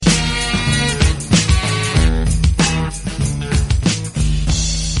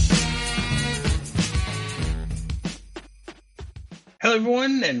Hello,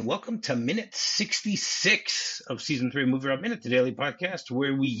 everyone, and welcome to Minute 66 of Season 3 of MovieRob Minute, the daily podcast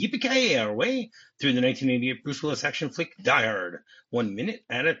where we yippee-ki-yay our way through the 1988 Bruce Willis action flick Die Hard, 1 minute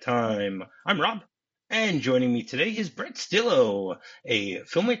at a time. I'm Rob, and joining me today is Brett Stillo, a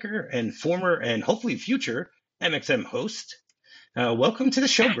filmmaker and former and hopefully future MXM host. Welcome to the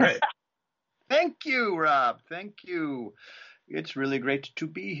show, Brett. Thank you, Rob. Thank you. It's really great to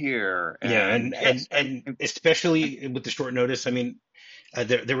be here. And especially with the short notice. I mean,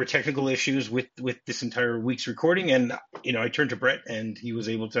 there were technical issues with this entire week's recording, and I turned to Brett, and he was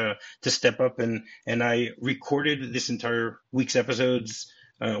able to step up, and I recorded this entire week's episodes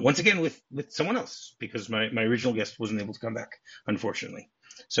once again with someone else because my original guest wasn't able to come back, unfortunately.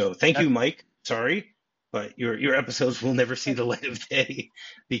 So thank you, Mike. Sorry, but your episodes will never see the light of day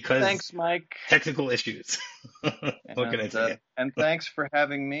because thanks, Mike. Technical issues. What can I tell you? And thanks for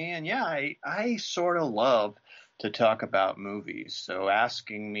having me. And yeah, I sort of love to talk about movies. So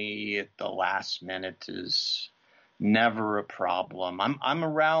asking me at the last minute is never a problem. I'm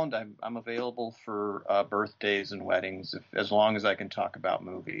around. I'm available for birthdays and weddings as long as I can talk about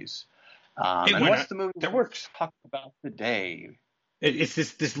movies. And what's the movie that works? Talk about today. It's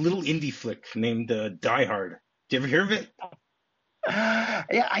this little indie flick named Die Hard. Did you ever hear of it?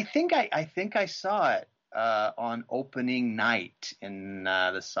 Yeah, I think I saw it on opening night in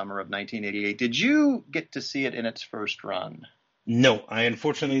the summer of 1988. Did you get to see it in its first run? No, I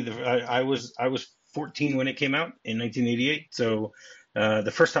was 14 when it came out in 1988. So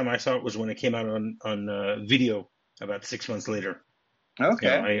the first time I saw it was when it came out on video about 6 months later.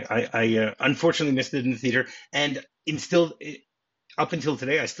 Okay. I unfortunately missed it in the theater, and up until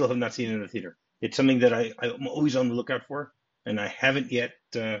today, I still have not seen it in the theater. It's something that I'm always on the lookout for, and I haven't yet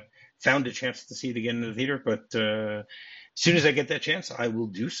found a chance to see it again in the theater. But as soon as I get that chance, I will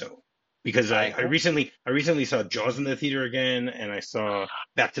do so. Because I recently saw Jaws in the theater again, and I saw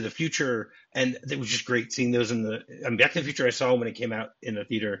Back to the Future, and it was just great seeing those Back to the Future I saw when it came out in the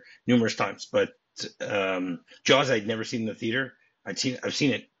theater numerous times, but Jaws I'd never seen in the theater. I've seen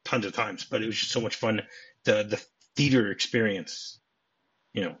it tons of times, but it was just so much fun, the theater experience.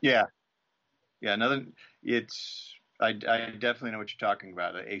 Yeah. I definitely know what you're talking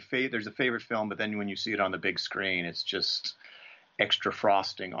about. There's a favorite film, but then when you see it on the big screen, it's just extra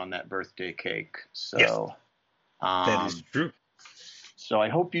frosting on that birthday cake. So yes, that is true. So I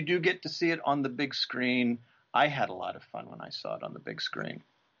hope you do get to see it on the big screen. I had a lot of fun when I saw it on the big screen.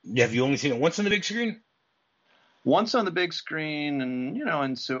 Have you only seen it once on the big screen? Once on the big screen,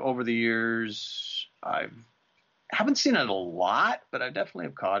 and so over the years, I haven't seen it a lot, but I definitely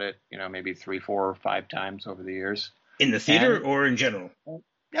have caught it, maybe 3, 4, or 5 times over the years. In the theater or in general?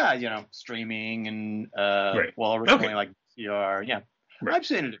 Yeah, streaming and right. Well, originally like CR. Yeah, right. I've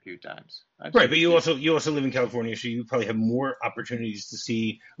seen it a few times. Right, but you also live in California, so you probably have more opportunities to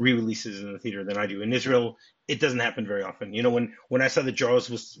see re-releases in the theater than I do. In Israel, it doesn't happen very often. When I saw that Jaws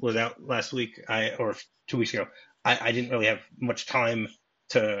was out last week, or 2 weeks ago, I didn't really have much time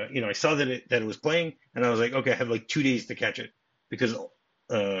to, I saw that it was playing, and I was like, okay, I have like 2 days to catch it because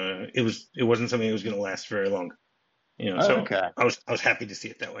it wasn't something that was going to last very long. So okay. I was happy to see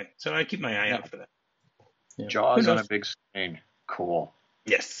it that way. So I keep my eye out for that. Yeah. Jaws on a big screen. Cool.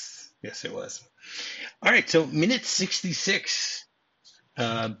 Yes, it was. All right, so minute 66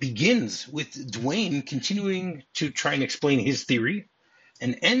 begins with Dwayne continuing to try and explain his theory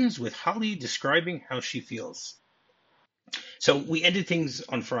and ends with Holly describing how she feels. So we ended things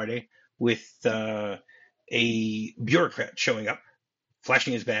on Friday with a bureaucrat showing up,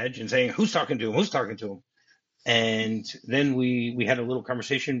 flashing his badge and saying, who's talking to him? And then we had a little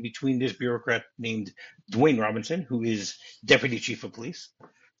conversation between this bureaucrat named Dwayne Robinson, who is deputy chief of police.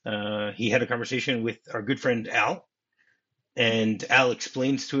 He had a conversation with our good friend Al, and Al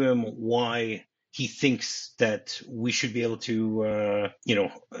explains to him why he thinks that we should be able to,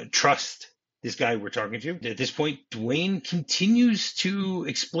 trust this guy we're talking to. At this point, Dwayne continues to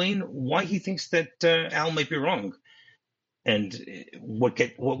explain why he thinks that Al might be wrong. And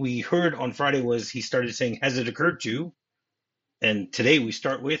what we heard on Friday was he started saying, has it occurred to you? And today we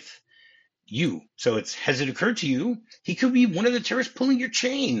start with you. So it's, has it occurred to you? He could be one of the terrorists pulling your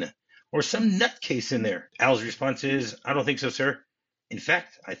chain or some nutcase in there. Al's response is, I don't think so, sir. In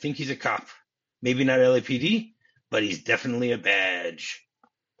fact, I think he's a cop. Maybe not LAPD, but he's definitely a badge.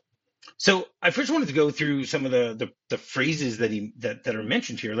 So I first wanted to go through some of the phrases that are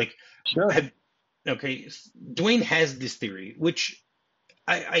mentioned here. Like, sure. Okay, Dwayne has this theory, which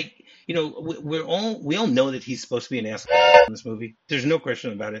we all know that he's supposed to be an asshole in this movie. There's no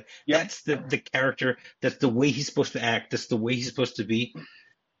question about it. Yeah. That's the character. That's the way he's supposed to act. That's the way he's supposed to be.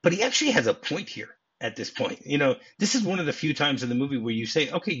 But he actually has a point here. at this point. This is one of the few times in the movie where you say,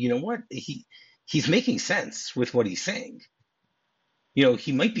 okay, you know what? He's making sense with what he's saying.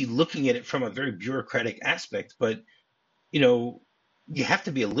 He might be looking at it from a very bureaucratic aspect, but you have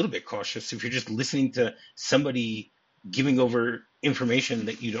to be a little bit cautious if you're just listening to somebody giving over information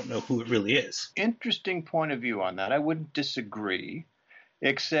that you don't know who it really is. Interesting point of view on that. I wouldn't disagree,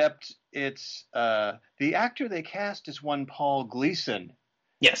 except it's the actor they cast is one Paul Gleason.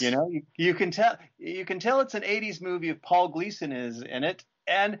 Yes. You can tell it's an 80s movie if Paul Gleason is in it,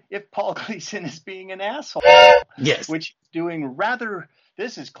 and if Paul Gleason is being an asshole. Yes. Which he's doing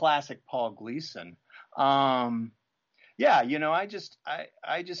this is classic Paul Gleason. I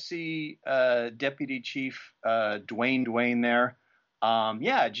just see Deputy Chief Dwayne there.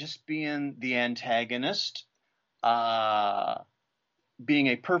 Just being the antagonist, being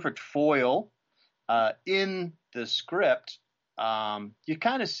a perfect foil in the script. You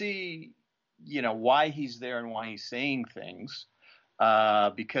kind of see, why he's there and why he's saying things,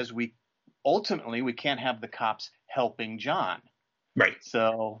 because we can't have the cops helping John. Right.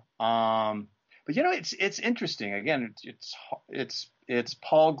 So, but it's interesting. Again, it's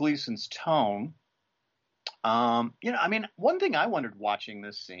Paul Gleason's tone. One thing I wondered watching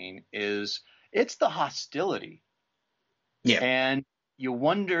this scene is it's the hostility. Yeah. And you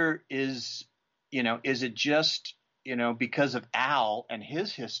wonder is it just, because of Al and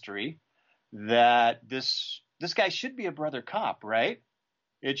his history that this guy should be a brother cop, right?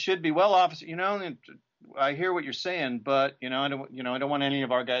 It should be, well, officer, I hear what you're saying, but I don't want any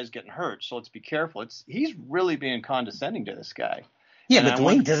of our guys getting hurt. So let's be careful. He's really being condescending to this guy. Yeah, and but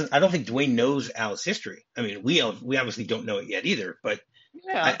Dwayne doesn't. I don't think Dwayne knows Al's history. I mean, we obviously don't know it yet either. But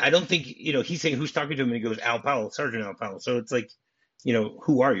yeah. I don't think he's saying who's talking to him, and he goes Al Powell, Sergeant Al Powell. So it's like,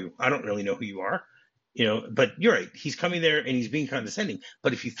 who are you? I don't really know who you are. But you're right. He's coming there and he's being condescending.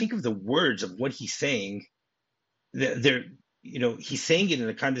 But if you think of the words of what he's saying, he's saying it in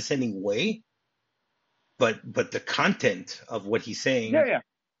a condescending way. But the content of what he's saying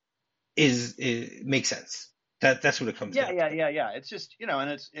makes sense. That's what it comes down to. Yeah. It's just,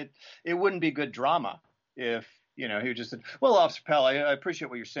 and it wouldn't be good drama if, he would just said, well, Officer Powell, I appreciate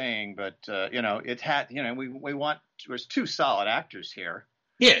what you're saying, but, we want, there's two solid actors here.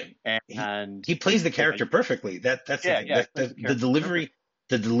 Yeah. And he plays the character perfectly. That's the thing.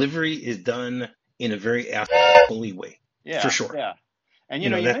 The delivery is done in a very fully way. Yeah. For sure. Yeah. And,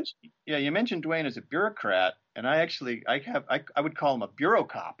 you mentioned Dwayne as a bureaucrat, and I would call him a bureau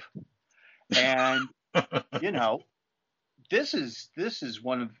cop. And, this is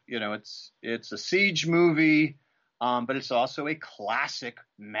one of, it's a siege movie, but it's also a classic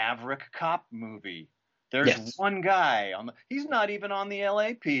Maverick cop movie. There's one guy he's not even on the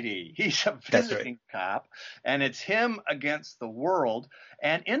LAPD. He's a visiting cop, and it's him against the world.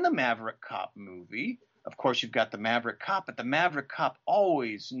 And in the Maverick cop movie, of course, you've got the Maverick cop, but the Maverick cop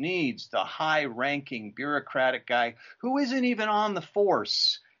always needs the high-ranking bureaucratic guy who isn't even on the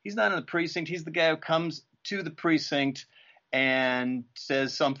force. He's not in the precinct. He's the guy who comes to the precinct and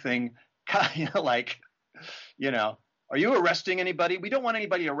says something like, are you arresting anybody? We don't want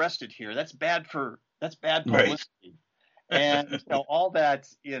anybody arrested here. That's bad publicity. Right. And all that,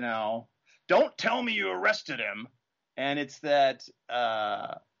 don't tell me you arrested him. And it's that,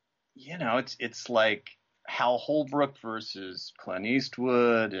 it's like Hal Holbrook versus Clint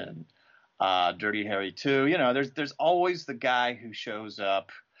Eastwood and Dirty Harry 2. There's always the guy who shows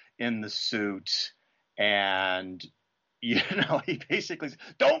up in the suit and, he basically says,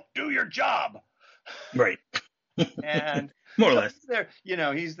 don't do your job. Right. And more or less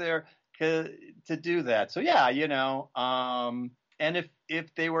he's there to do that. So, and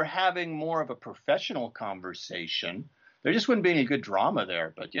if they were having more of a professional conversation, there just wouldn't be any good drama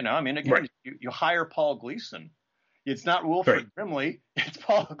there. But, again, you hire Paul Gleason. It's not Wilford Brimley. It's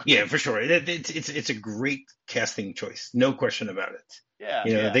Paul Gleason. Yeah, for sure. It's a great casting choice. No question about it.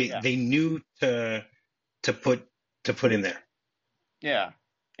 Yeah. They knew to put in there. Yeah.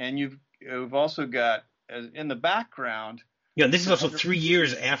 And you've also got in the background. Yeah, this is also 3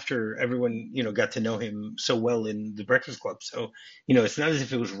 years after everyone, got to know him so well in the Breakfast Club. So, it's not as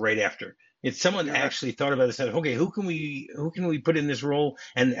if it was right after. It's someone actually thought about it and said, okay, who can we put in this role?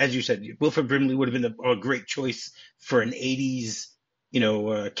 And as you said, Wilford Brimley would have been a great choice for an 80s,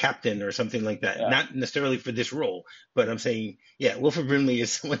 captain or something like that. Yeah. Not necessarily for this role, but I'm saying, Wilford Brimley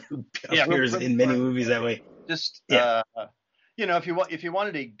is someone who appears in many movies that way. Just, if you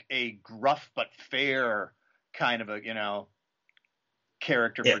wanted a gruff but fair kind of a,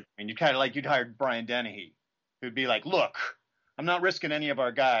 character, you'd hire Brian Dennehy, who'd be like, look, I'm not risking any of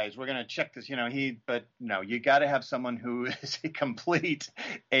our guys. We're going to check this, but no, you got to have someone who is a complete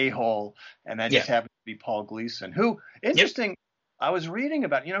a-hole. And that Yeah. just happens to be Paul Gleason, who, interesting, I was reading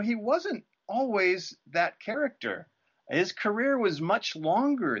about, he wasn't always that character. His career was much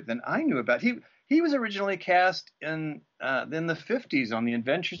longer than I knew about. He was originally cast in the 50s on The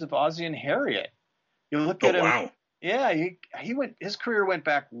Adventures of Ozzie and Harriet. You look at him. Wow. Yeah, his career went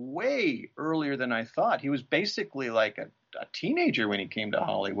back way earlier than I thought. He was basically like a teenager when he came to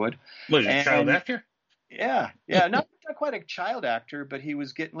Hollywood. Was he a child actor? Yeah, not quite a child actor, but he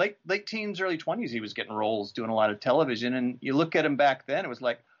was getting late teens, early 20s. He was getting roles, doing a lot of television. And you look at him back then, it was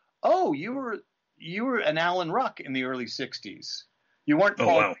like, oh, you were an Alan Ruck in the early 60s. You weren't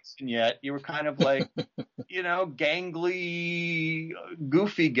Paul Gleason yet. You were kind of like, gangly,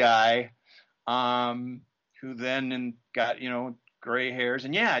 goofy guy. Who then got, gray hairs.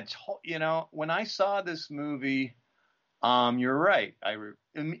 And yeah, it's, when I saw this movie, you're right. I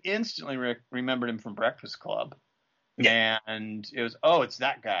instantly remembered him from Breakfast Club. Yeah. And it was, it's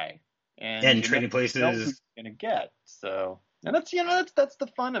that guy. And Trading Places. Who he's going to get. So, and that's, that's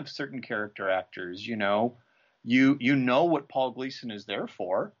the fun of certain character actors, you know what Paul Gleason is there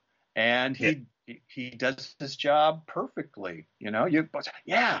for. And he does his job perfectly.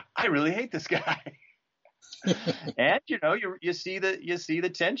 I really hate this guy. And you see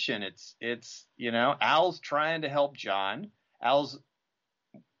the tension. It's Al's trying to help John. Al's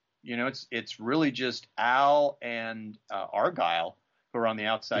it's really just Al and Argyle who are on the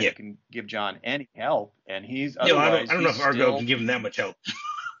outside who can give John any help, and he's I don't know if Argyle can give him that much help.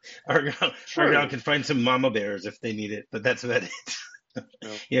 Argyle can find some mama bears if they need it, but that's about it.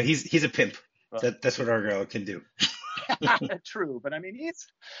 Yeah, he's a pimp. That's what Argyle can do. True, but I mean,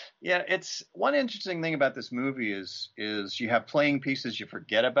 it's one interesting thing about this movie is you have playing pieces you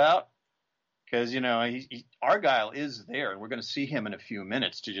forget about, because Argyle is there, and we're going to see him in a few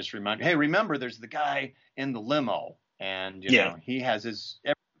minutes to just remind, hey, remember, there's the guy in the limo, and he has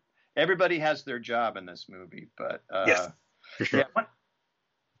everybody has their job in this movie, but yes, for sure. Yeah,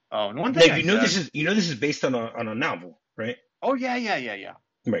 and one thing now, this is based on a novel, right? Oh yeah.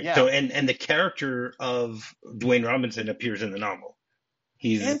 Right. Yeah. So and the character of Dwayne Robinson appears in the novel.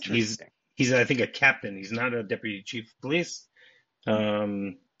 He's I think a captain. He's not a deputy chief of police.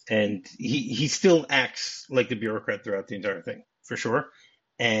 And he still acts like the bureaucrat throughout the entire thing, for sure.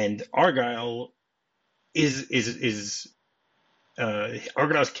 And Argyle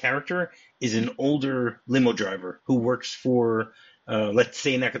Argyle's character is an older limo driver who works for let's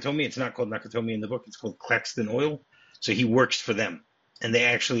say Nakatomi. It's not called Nakatomi in the book. It's called Claxton Oil. So he works for them. And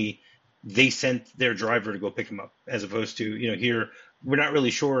they sent their driver to go pick him up, as opposed to, here, we're not really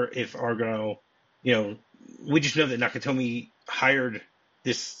sure if Argyle, we just know that Nakatomi hired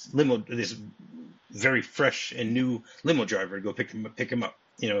this very fresh and new limo driver to go pick him up,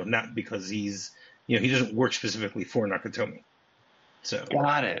 not because he's, he doesn't work specifically for Nakatomi. So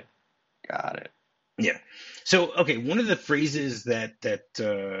Got it. Yeah. So, okay, one of the phrases that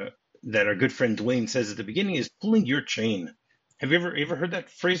our good friend Dwayne says at the beginning is pulling your chain. Have you ever heard that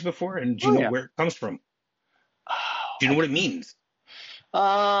phrase before? And do you know where it comes from? Do you know what it means?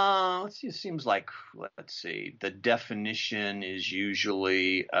 Let's see. It seems like, let's see. The definition is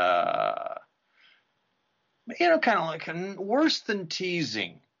usually, kind of like worse than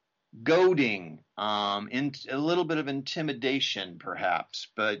teasing, goading, a little bit of intimidation, perhaps.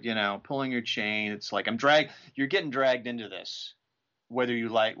 But pulling your chain. It's like you're getting dragged into this, whether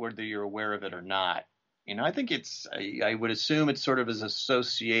you're aware of it or not. I think I would assume it sort of is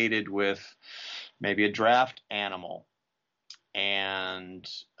associated with maybe a draft animal and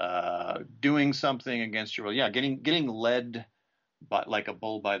doing something against your will. Yeah, getting led like a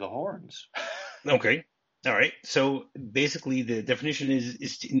bull by the horns. Okay. All right. So basically the definition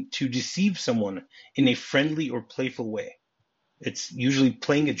is to deceive someone in a friendly or playful way. It's usually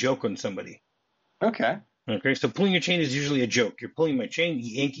playing a joke on somebody. Okay. So pulling your chain is usually a joke. You're pulling my chain.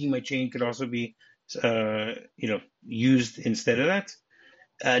 Yanking my chain could also be used instead of that.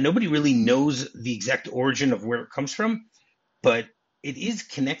 Nobody really knows the exact origin of where it comes from, but it is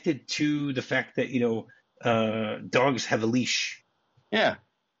connected to the fact that, dogs have a leash. Yeah.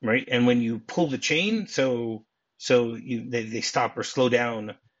 Right. And when you pull the chain, they stop or slow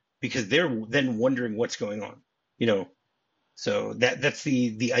down because they're then wondering what's going on, so that's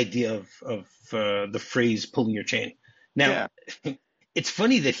the idea of the phrase pulling your chain. Now, it's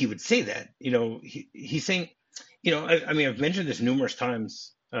funny that he would say that, he's saying, I mean, I've mentioned this numerous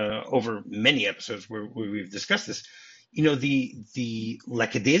times over many episodes where we've discussed this, the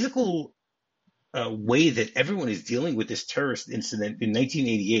lackadaisical way that everyone is dealing with this terrorist incident in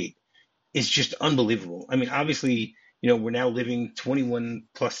 1988 is just unbelievable. I mean, obviously, we're now living 21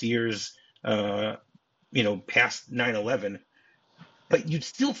 plus years, past 9/11. But you'd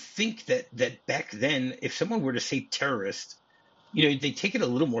still think that back then, if someone were to say terrorist, they take it a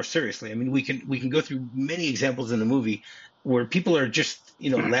little more seriously. I mean, we can go through many examples in the movie where people are just,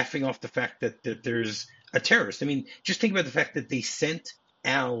 laughing off the fact that there's a terrorist. I mean, just think about the fact that they sent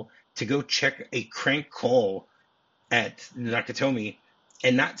Al to go check a crank call at Nakatomi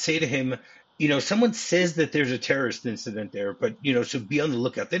and not say to him, someone says that there's a terrorist incident there, but so be on the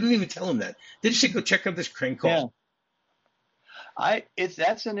lookout. They don't even tell him that. They just say go check out this crank Yeah. call.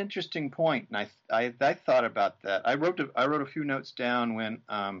 That's an interesting point, and I thought about that. I wrote a few notes down when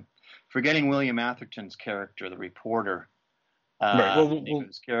forgetting William Atherton's character, the reporter, Right. Well, the name of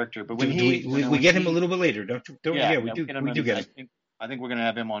his character. But when we get him a little bit later, don't yeah, we do get him. I think we're going to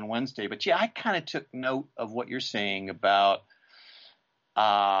have him on Wednesday. But yeah, I kind of took note of what you're saying about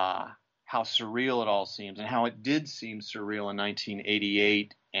how surreal it all seems, and how it did seem surreal in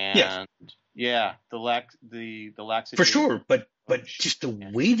 1988, and Yes. yeah, the laxity For sure, but just the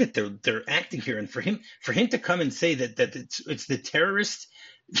way that they're acting here, and for him to come and say that it's the terrorist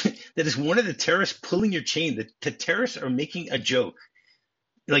that is one of the terrorists pulling your chain, that the terrorists are making a joke.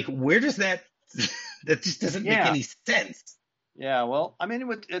 Like, where does that that just doesn't make any sense. Yeah, well, I mean,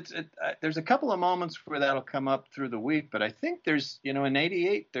 there's a couple of moments where that'll come up through the week, but I think there's, in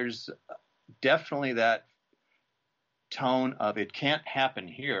 '88, there's definitely that tone of it can't happen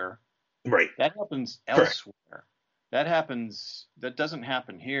here. Right. That happens elsewhere. Correct. That doesn't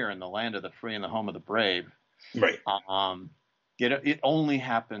happen here in the land of the free and the home of the brave. Right. It only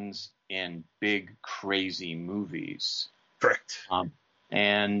happens in big, crazy movies. Correct.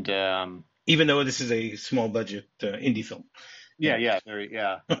 And even though this is a small budget indie film. A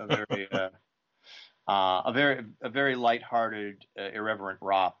very lighthearted, irreverent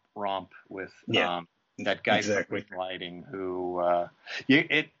romp with that guy from Lighting, who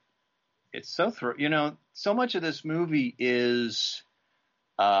it's so so much of this movie is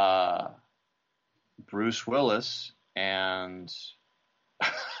Bruce Willis and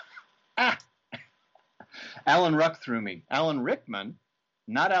Alan Ruck threw me. Alan Rickman,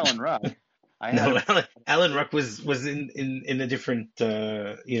 not Alan Ruck. Alan Ruck was in a different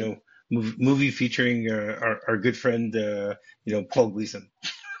movie featuring our good friend Paul Gleason.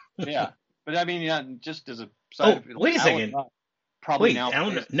 Yeah, but I mean, just as a side. Wait a second. Ruck, probably now.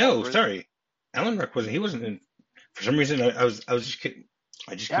 Sorry. Alan Ruck wasn't. He wasn't in. For some reason, I was just kidding.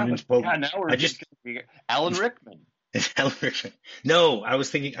 I just convinced Paul. Yeah, now we're Alan Rickman. Alan Rickman. No, I was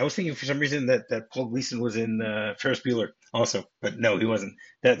thinking for some reason that Paul Gleason was in Ferris Bueller also, but no, he wasn't.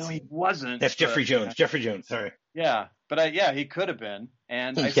 No, he wasn't. That's Jeffrey Jones. Jeffrey Jones. Sorry. Yeah, but he could have been,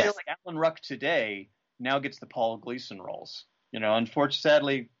 and I feel like Alan Ruck today now gets the Paul Gleason roles. Unfortunately,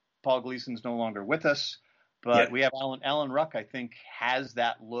 sadly, Paul Gleason's no longer with us, but we have Alan Ruck. I think has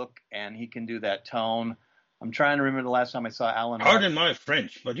that look, and he can do that tone. I'm trying to remember the last time I saw Alan Ruck. Pardon my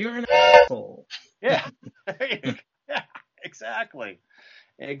French, but you're an asshole. Yeah. Yeah, exactly.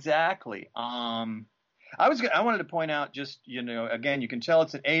 I wanted to point out just, again, you can tell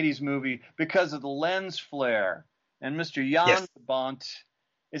it's an 80s movie because of the lens flare. And Mr. Jan de Bont,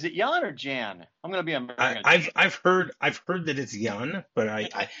 is it Jan or Jan? I'm going to be American. I've heard that it's Jan, but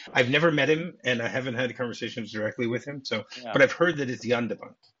I've never met him and I haven't had conversations directly with him. So, but I've heard that it's Jan de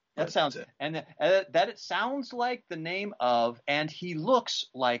Bont. That sounds, and that it sounds like the name of, and he looks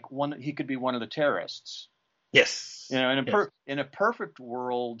like he could be one of the terrorists. Yes. In a perfect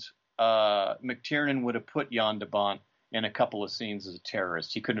world, McTiernan would have put Jan de Bont in a couple of scenes as a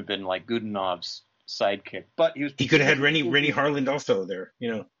terrorist. He couldn't have been like Godunov's sidekick, but he could have had Rennie Harland also there.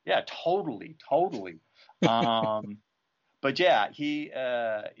 Yeah, totally. But yeah, he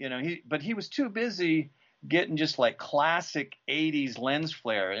was too busy getting just like classic 80s lens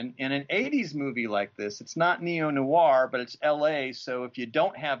flare. And in an 80s movie like this, it's not neo-noir, but it's LA. So if you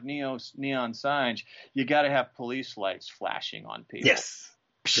don't have neon signs, you got to have police lights flashing on people. Yes,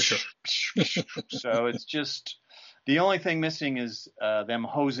 for sure. So it's just the only thing missing is them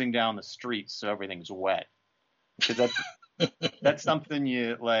hosing down the streets so everything's wet. Because that's something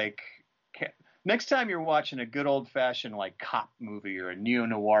you like. Next time you're watching a good old-fashioned like cop movie or a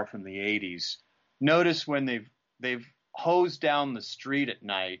neo-noir from the 80s, notice when they've hosed down the street at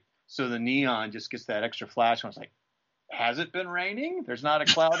night, so the neon just gets that extra flash. And it's like, has it been raining? There's not a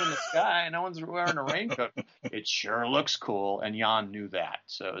cloud in the sky. No one's wearing a raincoat. It sure looks cool. And Jan knew that,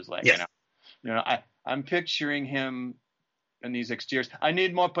 so it was like, I'm picturing him in these exteriors. I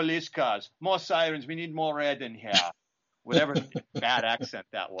need more police cars, more sirens. We need more red in here. Whatever bad accent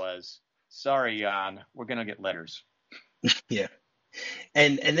that was. Sorry, Jan. We're gonna get letters. Yeah.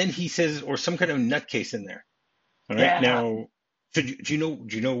 And then he says, or some kind of nutcase in there. All right. Yeah. Now, so do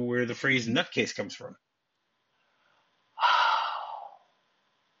you know where the phrase nutcase comes from?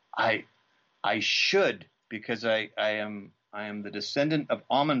 I I should, because I am the descendant of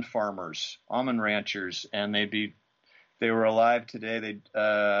almond farmers, almond ranchers, and they were alive today.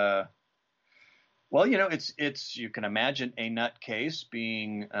 Well, it's you can imagine a nutcase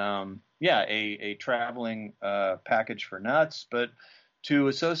being a traveling package for nuts, but to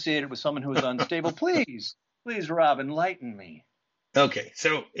associate it with someone who is unstable, please, Rob, enlighten me. Okay,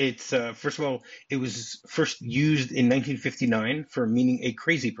 so it's first of all, it was first used in 1959 for meaning a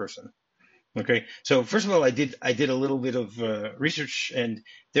crazy person. Okay, so first of all, I did a little bit of research, and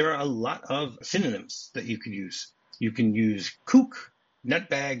there are a lot of synonyms that you could use. You can use kook,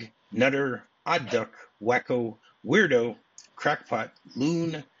 nutbag, nutter, odd duck, wacko, weirdo, crackpot,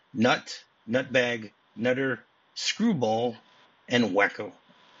 loon, nut, nutbag, nutter, screwball, and wacko.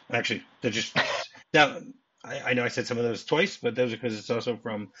 Actually, they're just now. I know I said some of those twice, but those are because it's also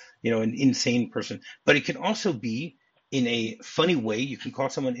from an insane person. But it can also be in a funny way. You can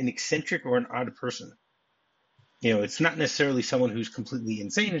call someone an eccentric or an odd person. It's not necessarily someone who's completely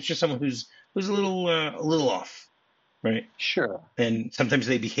insane. It's just someone who's a little off, right? Sure. And sometimes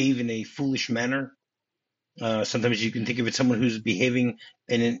they behave in a foolish manner. Sometimes you can think of it someone who's behaving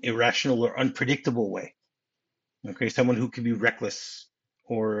in an irrational or unpredictable way. Okay, someone who can be reckless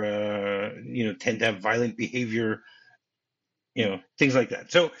or tend to have violent behavior, things like that.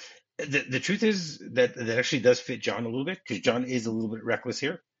 So the truth is that actually does fit John a little bit because John is a little bit reckless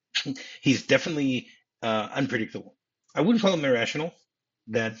here. He's definitely unpredictable. I wouldn't call him irrational.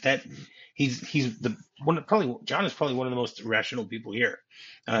 That he's the one probably John is probably one of the most irrational people here.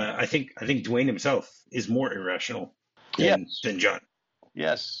 I think Dwayne himself is more irrational than Yes. than John.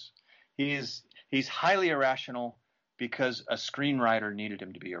 Yes. He's highly irrational because a screenwriter needed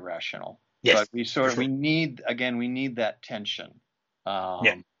him to be irrational. Yes, But we for we sure. need that tension.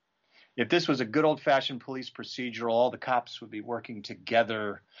 Yeah, If this was a good old fashioned police procedural, all the cops would be working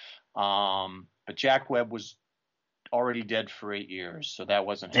together. But Jack Webb was already dead for 8 years, so that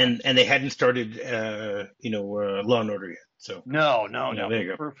wasn't and happening. and they hadn't started Law and Order yet. So No, no, no. there you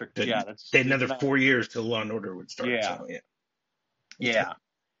go. Perfect. They Yeah, they had there's another not. 4 years till Law and Order would start. Yeah, So yeah, yeah,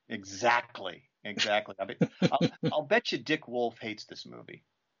 exactly, exactly. I'll bet you Dick Wolf hates this movie.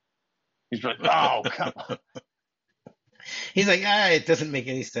 He's like, oh, come on. he's like, it doesn't make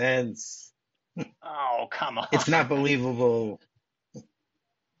any sense. Oh, come It's not on. believable.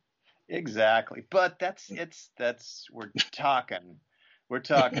 Exactly. But that's we're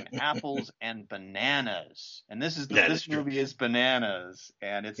talking apples and bananas. And That is this true. movie is bananas.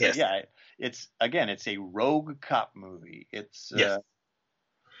 And Yes, it's a rogue cop movie. It's yes.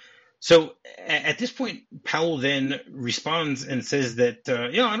 So at this point, Powell then responds and says that,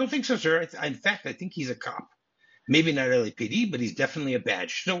 I don't think so, sir. In fact, I think he's a cop. Maybe not LAPD, but he's definitely a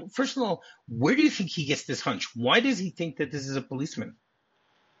badge. So first of all, where do you think he gets this hunch? Why does he think that this is a policeman?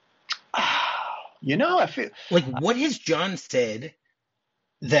 I feel Like, what has John said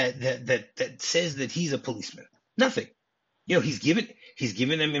that says that he's a policeman? Nothing. He's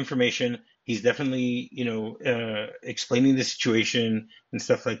given them information. He's definitely explaining the situation and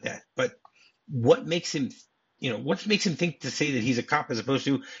stuff like that. But what makes him what makes him think to say that he's a cop as opposed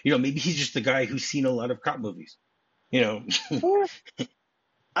to maybe he's just the guy who's seen a lot of cop movies. You know,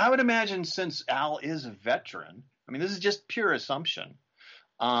 I would imagine, since Al is a veteran. I mean, this is just pure assumption,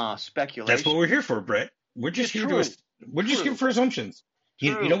 that's what speculation. we're here for, Brett. We're Yeah, just here to true, we're just here true, for assumptions.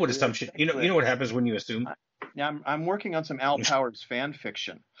 You know true. what We are assumption you know what speculating. happens when you assume. Yeah, I'm working on some Al Powers fan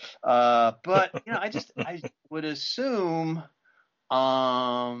fiction, but I would assume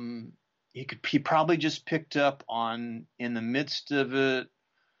he probably just picked up on, in the midst of it,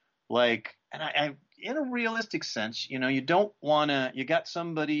 like, and I in a realistic sense, you don't want to. You got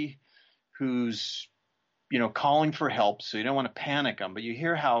somebody who's calling for help, so you don't want to panic them, but you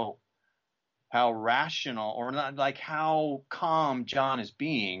hear how rational, or not, like how calm John is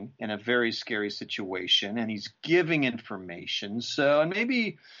being in a very scary situation, and he's giving information. So, and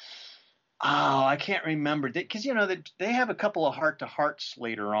maybe, I can't remember, because that they have a couple of heart to hearts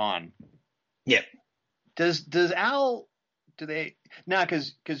later on. Yeah. Does Al, do they now,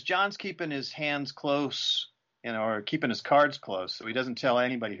 because John's keeping his hands close, or keeping his cards close, so he doesn't tell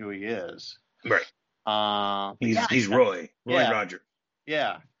anybody who he is. Right. But yeah, He's Roy yeah, Roger.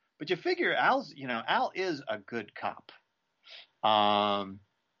 yeah. But you figure Al is a good cop. Um,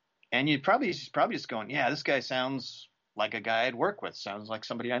 and he's probably just going, yeah, this guy sounds like a guy I'd work with. Sounds like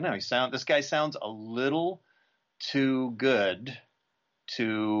somebody I know. This guy sounds a little too good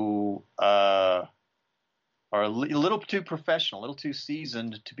to, or a little too professional, a little too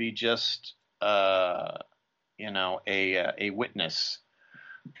seasoned to be just, a witness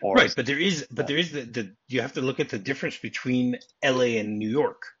or Right, but there is the you have to look at the difference between LA and New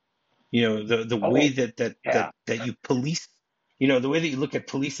York. The way oh that you police, the way that you look at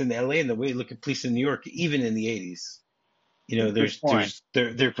police in LA and the way you look at police in New York, even in the 80s. good point.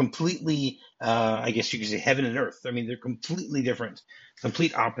 They're completely, I guess you could say, heaven and earth. I mean, they're completely different,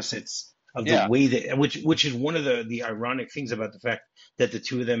 complete opposites of the Yeah, way that, which is one of the ironic things about the fact that the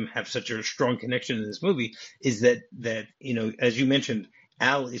two of them have such a strong connection in this movie, is that as you mentioned,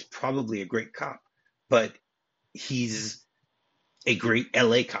 Al is probably a great cop, but he's a great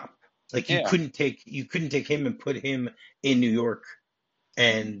LA cop. Like yeah. you couldn't take him and put him in New York,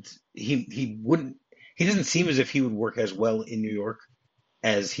 and he wouldn't. He doesn't seem as if he would work as well in New York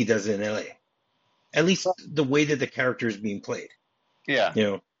as he does in LA. At least the way that the character is being played, Yeah. you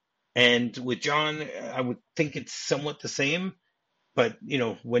know. And with John, I would think it's somewhat the same. But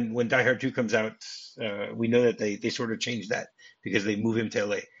when Die Hard 2 comes out, we know that they sort of change that because they move him to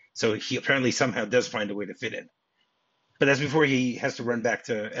LA. So he apparently somehow does find a way to fit in. But that's before he has to run back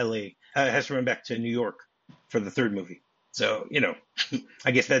to LA, has to run back to New York for the third movie. So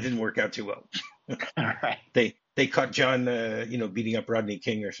I guess that didn't work out too well. All right. They caught John, beating up Rodney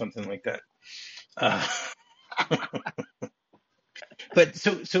King or something like that. Uh, but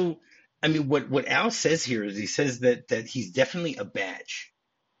so I mean, what Al says here is he says that he's definitely a badge.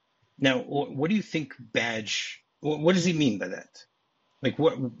 Now, what do you think badge? What does he mean by that? Like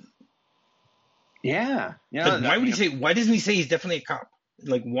what? Yeah. Like why doesn't he say he's definitely a cop?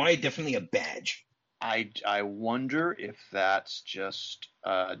 Like why definitely a badge? I wonder if that's just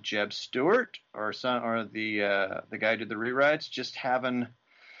Jeb Stewart or the guy who did the rewrites just having,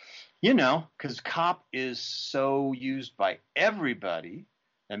 because cop is so used by everybody,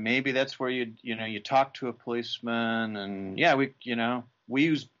 and maybe that's where you talk to a policeman and we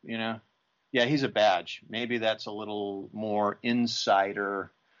use yeah, he's a badge. Maybe that's a little more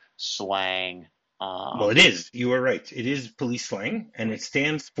insider slang. Well, it is. You are right. It is police slang, and it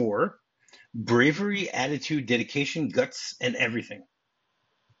stands for bravery, attitude, dedication, guts, and everything.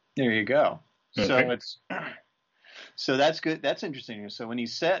 There you go. Okay. So that's good. That's interesting. So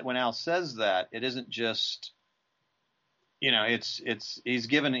when Al says that, it isn't just he's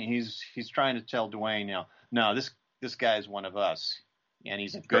trying to tell Dwayne, no, this guy's one of us, and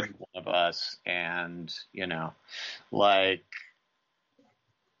he's a good Right. one of us, and like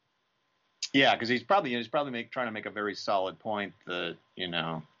yeah, because he's probably trying to make a very solid point that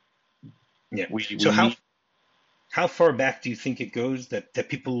Yeah. we So need. how far back do you think it goes that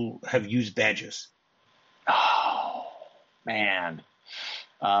people have used badges? Oh man.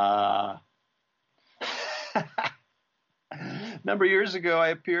 A number of years ago, I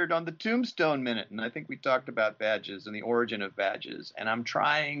appeared on the Tombstone Minute, and I think we talked about badges and the origin of badges. And I'm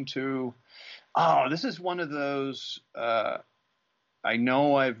trying to. Oh, this is one of those. I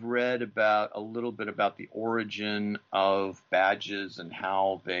know I've read a little bit about the origin of badges and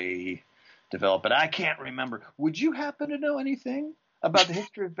how they develop, but I can't remember. Would you happen to know anything about the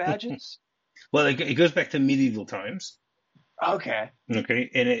history of badges? Well, it goes back to medieval times. Okay.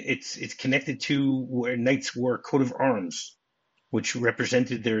 Okay, and it's connected to where knights wore a coat of arms, which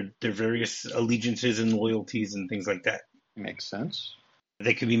represented their various allegiances and loyalties and things like that. Makes sense.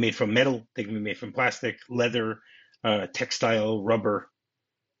 They could be made from metal, they can be made from plastic, leather, textile, rubber,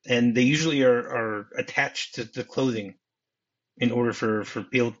 and they usually are attached to the clothing in order for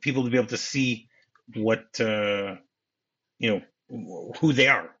people to be able to see what who they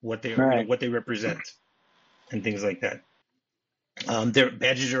are, what they Right. what they represent, and things like that. Their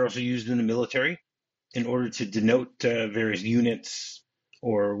badges are also used in the military in order to denote various units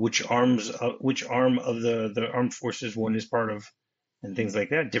or which arm of the armed forces one is part of, and things like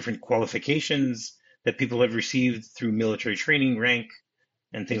that. Different qualifications that people have received through military training, rank,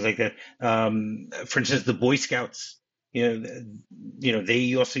 and things like that. For instance, the Boy Scouts,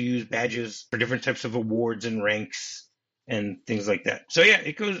 they also use badges for different types of awards and ranks and things like that. So yeah,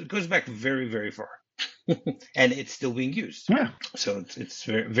 it goes back very, very far. And it's still being used. Yeah. So it's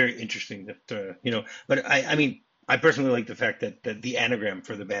very, very interesting that, but I mean, I personally like the fact that the anagram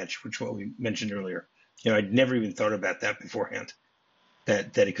for the badge, which what we mentioned earlier, I'd never even thought about that beforehand,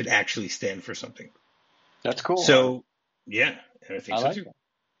 that it could actually stand for something. That's cool. So, yeah, I think so like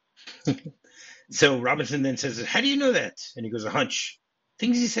too. So Robinson then says, "How do you know that?" And he goes, "A hunch.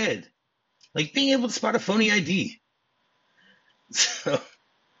 Things he said, like being able to spot a phony ID." So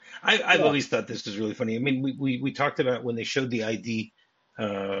I've always thought this was really funny. I mean, we talked about when they showed the ID,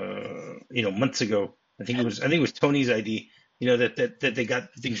 months ago. I think it was Tony's ID. That they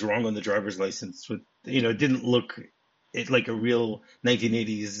got things wrong on the driver's license. With it didn't look like a real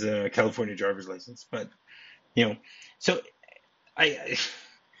 1980s California driver's license, but You know, so I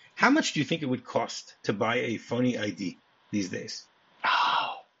how much do you think it would cost to buy a phony ID these days?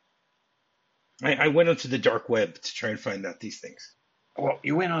 Oh, I went onto the dark web to try and find out these things. well,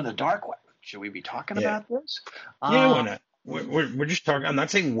 you went on the dark web. Should we be talking Yeah, about this? yeah, why Um, not? We're just talking. I'm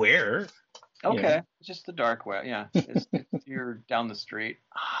not saying where. You know, okay, just the dark web. Yeah, it's you're down the street.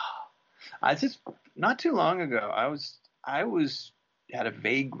 I just not too long ago, I was had a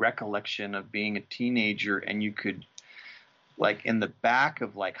vague recollection of being a teenager, and you could like in the back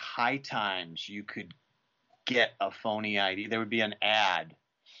of like High Times, you could get a phony ID. There would be an ad.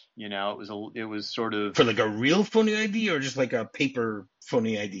 It was sort of for like a real phony ID or just like a paper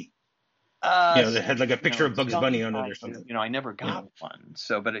phony ID. That some, had like a picture of Bugs some Bunny on it kind or of, something. I never Yeah. got one.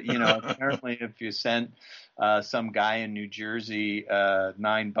 So, but apparently, if you sent some guy in New Jersey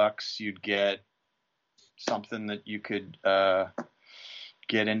 $9, you'd get something that you could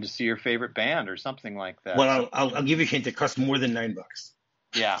get in to see your favorite band or something like that. So, Well, I'll give you a hint. It costs more than $9.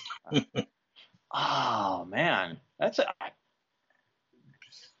 yeah. Oh man, that's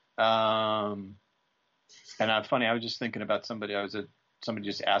and funny. I was just thinking about somebody. Somebody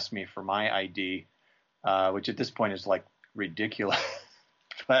just asked me for my ID, which at this point is like ridiculous.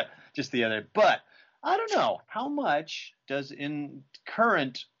 But but I don't know how much does in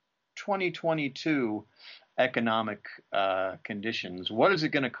current 2022 economic conditions. What is it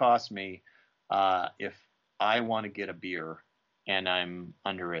going to cost me if I want to get a beer and I'm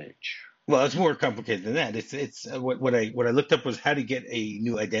underage? Well, it's more complicated than that. It's what I looked up was how to get a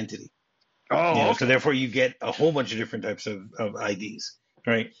new identity. Oh, So okay. therefore you get a whole bunch of different types of IDs,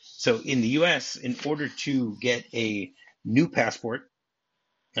 right? So in the U.S., in order to get a new passport,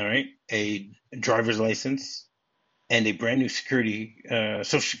 all right, a driver's license, and a brand new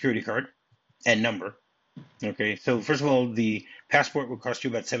social security card and number. Okay, so first of all, the passport would cost you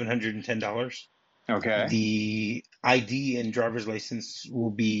about $710. Okay. The ID and driver's license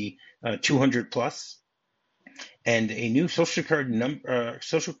will be 200 plus, and a new social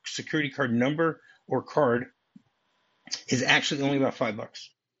security card number or card is actually only about $5.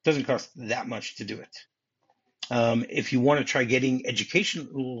 Doesn't cost that much to do it. If you want to try getting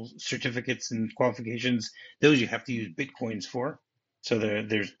educational certificates and qualifications, those you have to use bitcoins for. So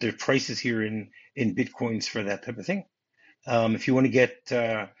there's prices here in bitcoins for that type of thing. If you want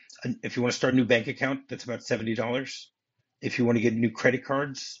to if you want to start a new bank account, that's about $70. If you want to get new credit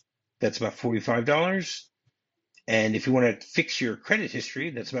cards, that's about $45. And if you want to fix your credit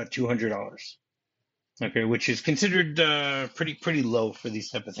history, that's about $200. Okay, which is considered pretty low for these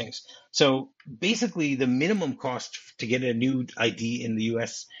type of things. So basically, the minimum cost to get a new ID in the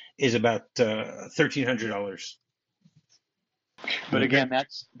U.S. is about $1,300. But Okay. again,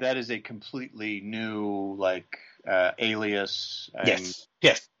 that is a completely new alias. Yes.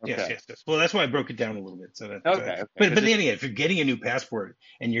 Well, that's why I broke it down a little bit. So that, Okay. but then again, if you're getting a new passport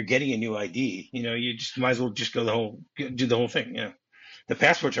and you're getting a new ID, you just might as well just do the whole thing. The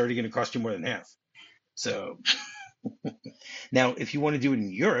passport's already going to cost you more than half. So now, if you want to do it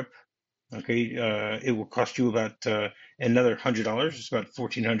in Europe, okay, it will cost you about another $100. It's about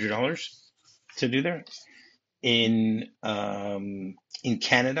 $1,400 to do there. In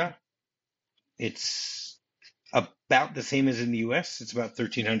Canada, it's about the same as in the U.S. It's about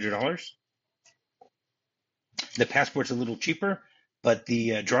 $1,300. The passport's a little cheaper, but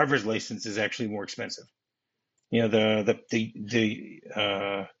the driver's license is actually more expensive. The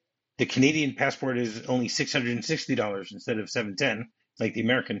Canadian passport is only $660 instead of $710, like the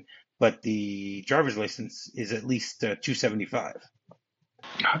American, but the driver's license is at least $275.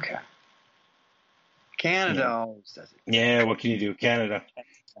 Okay. Canada always does it. Yeah, what can you do, Canada?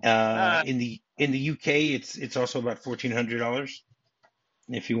 In the UK, it's also about $1,400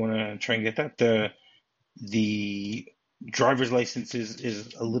 if you want to try and get that. The driver's license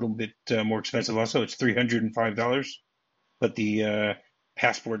is a little bit more expensive. Also, it's $305, but the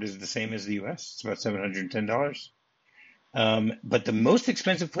passport is the same as the U.S. It's about $710. But the most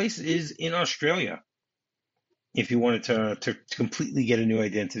expensive place is in Australia. If you wanted to completely get a new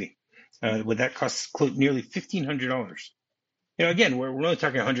identity, would that cost nearly $1,500? Again, we're only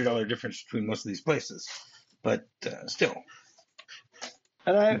talking $100 difference between most of these places, but still.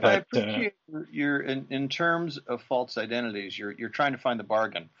 And I appreciate your in terms of false identities, you're trying to find the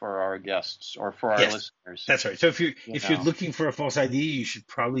bargain for our guests or for our listeners. That's right. So if you're looking for a false ID, you should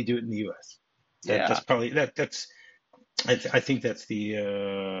probably do it in the U.S. That's probably that's. I think that's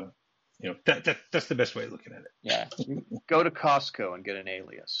the that's the best way of looking at it. Yeah, go to Costco and get an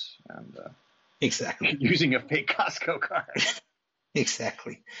alias, and exactly using a fake Costco card.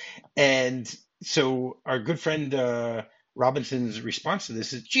 Exactly, and so our good friend Robinson's response to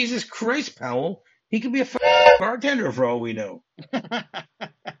this is, Jesus Christ, Powell, He could be a bartender for all we know.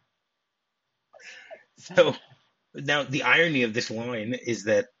 So now the irony of this line is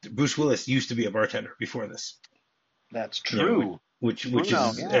that Bruce Willis used to be a bartender before this. That's You know, true. which Bruno,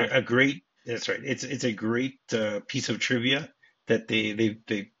 is yeah. a great. That's right. It's a great piece of trivia that they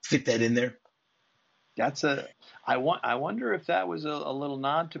fit that in there. That's a. I wonder if that was a little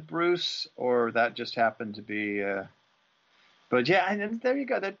nod to Bruce, or that just happened to be. But yeah, and there you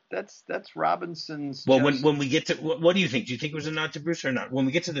go. That's Robinson's. Well, Just when we get to what do you think? Do you think it was a nod to Bruce or not? When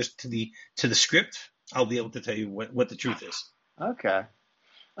we get to this to the script, I'll be able to tell you what the truth is. okay.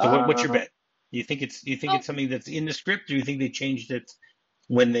 So what's your Uh, bet? You think it's something that's in the script, or you think they changed it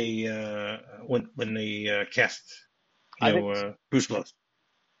when they cast I think Bruce Willis?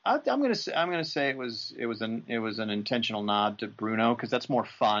 I'm gonna say it was an intentional nod to Bruno because that's more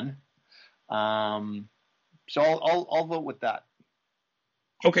fun. So I'll vote with that.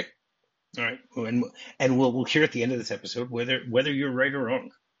 Okay, all right, and we'll hear at the end of this episode whether you're right or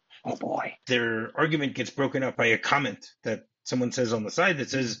wrong. Oh boy. Their argument gets broken up by a comment that someone says on the side that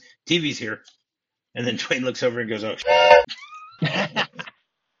says TV's here, and then Dwayne looks over and goes, "Oh."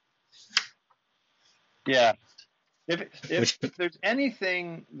 Yeah. If Which, if there's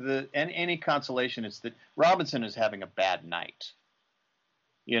anything that any consolation, it's that Robinson is having a bad night.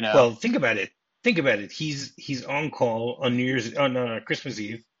 You know. well, think about it. Think about it. He's on call on Christmas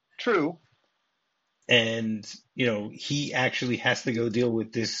Eve, True. and he actually has to go deal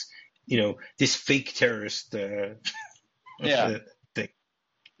with this this fake terrorist Yeah. thing.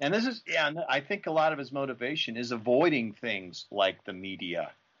 And this is and I think a lot of his motivation is avoiding things like the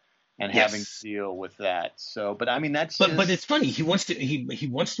media and having to Yes, deal with that. So, but I mean that's but his. it's funny. He wants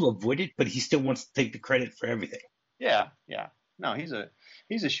to avoid it, but he still wants to take the credit for everything. Yeah. Yeah. No, he's a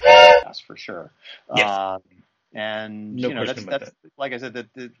ass for sure. Yes, Um, and no question about that's that. like I said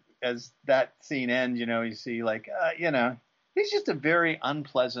that as that scene ends, you see like he's just a very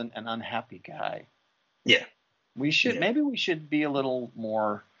unpleasant and unhappy guy. Yeah, yeah. Maybe we should be a little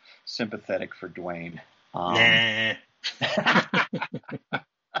more sympathetic for Dwayne. Um, Nah.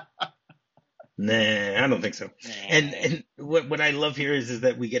 Nah, I don't think so. nah. And what I love here is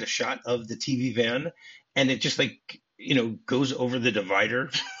that we get a shot of the TV van, and it just goes over the divider.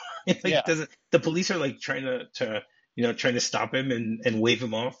 It Yeah, doesn't. The police are like trying to stop him and wave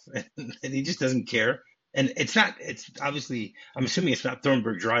him off, and he just doesn't care. And it's not. It's obviously. I'm assuming it's not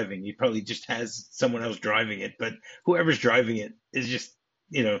Thornburg driving. He probably just has someone else driving it. But whoever's driving it is just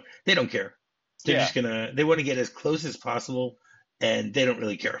they don't care. They're yeah, just they want to get as close as possible, and they don't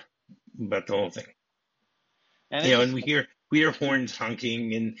really care about the whole thing. and it And just we hear horns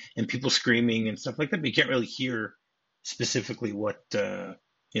honking and people screaming and stuff like that, but you can't really hear specifically what they're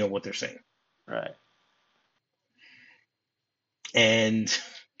saying. right. And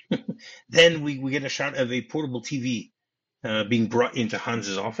then we get a shot of a portable TV being brought into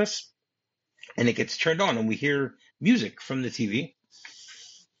Hans's office, and it gets turned on, and we hear music from the TV,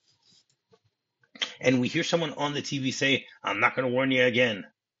 and we hear someone on the TV say, "I'm not going to warn you again."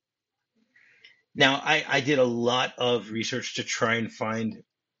 Now, I did a lot of research to try and find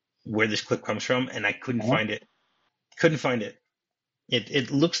where this clip comes from, and I couldn't Uh-huh. find it. Couldn't find it.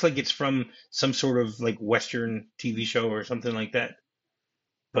 It looks like it's from some sort of like Western TV show or something like that,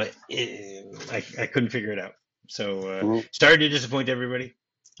 but I couldn't figure it out. So Ooh. sorry to disappoint everybody.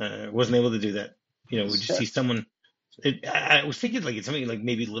 Wasn't able to do that. We just So- see someone. I was thinking like it's something like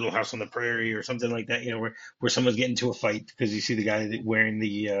maybe Little House on the Prairie or something like that. Where someone's getting into a fight because you see the guy wearing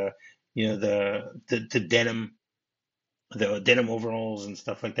the denim overalls and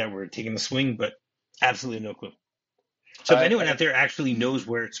stuff like that. We're taking a swing, but absolutely no clue. So if I, anyone out there actually knows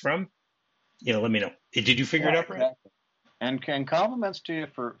where it's from, let me know. Did you figure it yeah, out, Brett? exactly. And compliments to you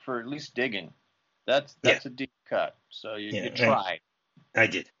for at least digging. Yeah, That's a deep cut. So you yeah, tried. I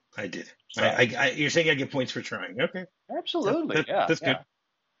did. I did. Tried. You're saying I get points for trying. Okay, Absolutely. Yeah. that's good.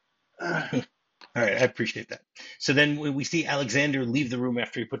 Yeah. All right, I appreciate that. So then we see Alexander leave the room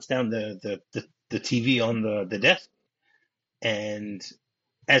after he puts down the TV on the desk, and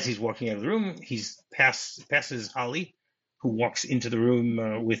as he's walking out of the room, passes Holly, who walks into the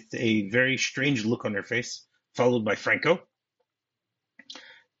room with a very strange look on her face, followed by Franco.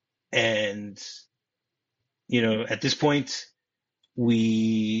 And at this point,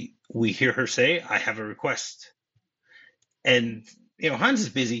 we hear her say, "I have a request." And Hans is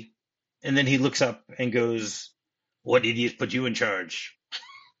busy, and then he looks up and goes, "What idiot put you in charge?"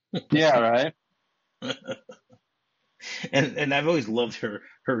 Yeah. Right. And I've always loved her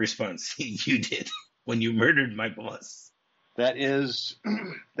response. "You did when you murdered my boss." That is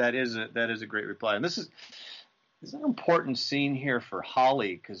that is a great reply. And this is an important scene here for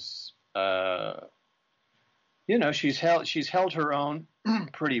Holly because she's held her own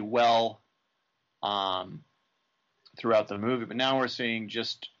pretty well throughout the movie, but now we're seeing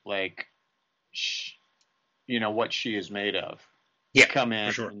just like what she is made of. Yeah, come for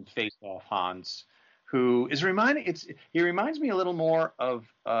in sure. and face off Hans, who is he reminds me a little more of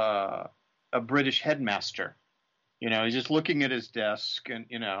a British headmaster. He's just looking at his desk, and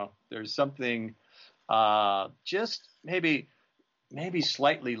there's something just maybe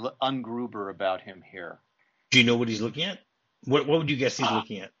slightly ungruber about him here. Do you know what he's looking at? What would you guess he's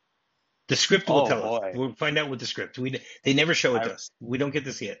looking at? The script will Oh tell us. boy, We'll find out with the script. They never show it I to us. We don't get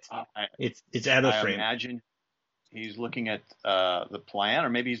to see it. I, It's out of I frame. imagine he's looking at the plan, or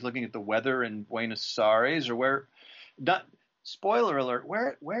maybe he's looking at the weather in Buenos Aires, or where. Not, spoiler alert.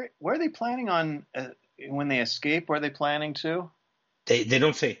 Where are they planning on when they escape? Where are they planning to? They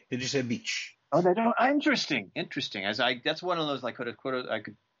don't say. They just say beach. Oh, they don't. Interesting. That's one of those I could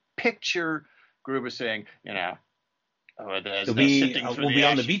picture Gruber saying, We'll be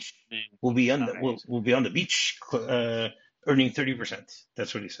on the beach. We'll be on the beach, earning 30%.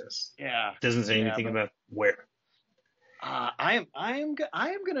 That's what he says. Yeah. Doesn't say anything about where. I am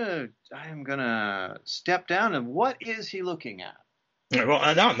gonna step down. And what is he looking at? Well, no,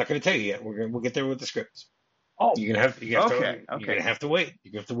 I'm not going to tell you yet. We'll get there with the script. Oh, you're gonna have to okay. You're gonna have to wait.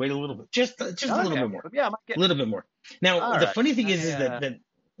 You have to wait a little bit, just a little bit more. Yeah, a little bit more. Now, the funny thing is that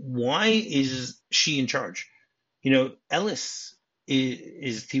why is she in charge? Ellis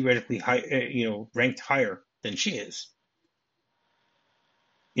is theoretically high, ranked higher than she is.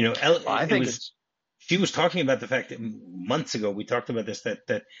 I think she was talking about the fact that months ago we talked about this,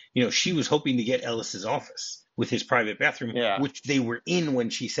 that she was hoping to get Ellis's office with his private bathroom, which they were in when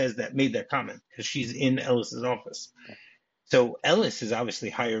she made that comment, because she's in Ellis's office. So Ellis is obviously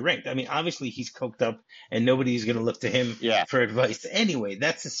higher ranked. I mean, obviously he's coked up and nobody's going to look to him for advice anyway.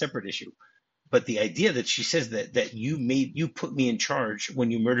 That's a separate issue. But the idea that she says that you put me in charge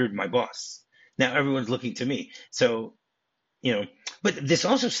when you murdered my boss. Now everyone's looking to me. So, but this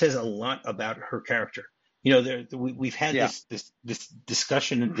also says a lot about her character. We've had this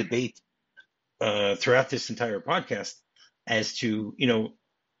discussion and debate throughout this entire podcast as to,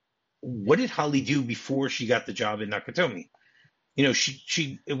 what did Holly do before she got the job in Nakatomi?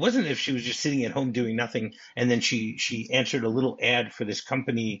 It wasn't if she was just sitting at home doing nothing and then she answered a little ad for this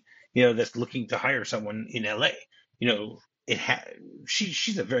company, that's looking to hire someone in LA.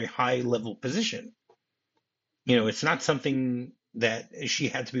 She's a very high level position. It's not something that she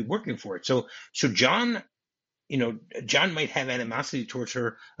had to be working for it. So John, John might have animosity towards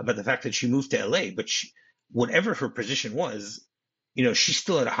her about the fact that she moved to LA, but whatever her position was, she's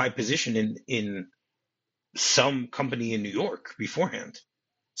still at a high position in some company in New York beforehand.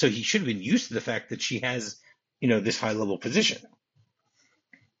 So he should have been used to the fact that she has, this high level position.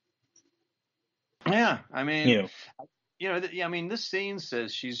 Yeah, I mean, this scene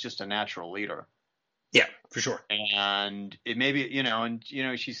says she's just a natural leader. Yeah, for sure. And it may be,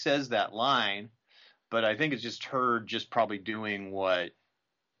 she says that line, but I think it's just her probably doing what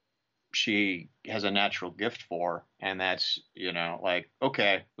she has a natural gift for. And that's,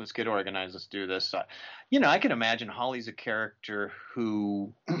 okay, let's get organized. Let's do this. I can imagine Holly's a character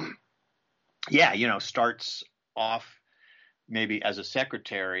who, starts off maybe as a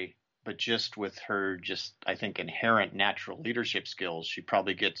secretary, but just with her, I think, inherent natural leadership skills, she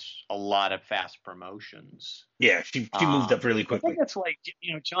probably gets a lot of fast promotions. Yeah, she moved up really quickly. I think it's like,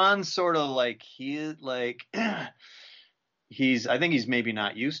 John's sort of like, I think he's maybe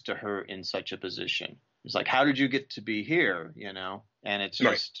not used to her in such a position. He's like, how did you get to be here? And it's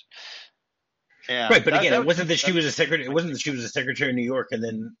just, right. But again, it wasn't that she was a secretary. It wasn't that she was a secretary in New York and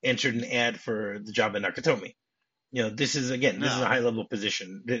then answered an ad for the job in Nakatomi. This is a high level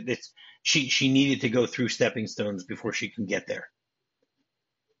position. She needed to go through stepping stones before she can get there.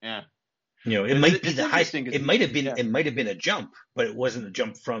 Yeah. It might be the highest. It might have been a jump, but it wasn't a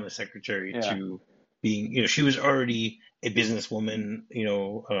jump from a secretary to being. She was already a businesswoman.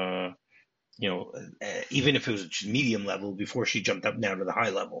 Even if it was just medium level before she jumped up now to the high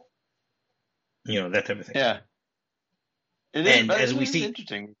level. That type of thing. Yeah. As we see,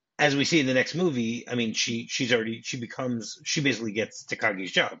 interesting. As we see in the next movie, I mean, she basically gets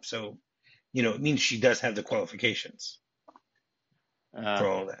Takagi's job. So, it means she does have the qualifications for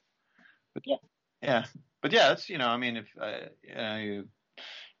all that. But that's, if you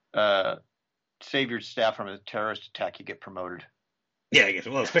save your staff from a terrorist attack, you get promoted. Yeah, I guess.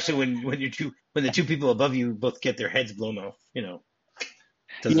 Well, especially when the two people above you both get their heads blown off,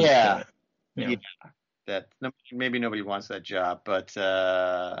 That maybe nobody wants that job, but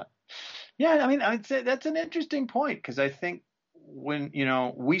I'd say that's an interesting point, because I think when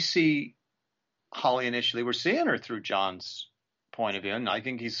we see Holly initially were seeing her through John's point of view, and I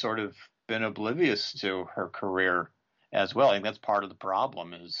think he's sort of been oblivious to her career as well. I think that's part of the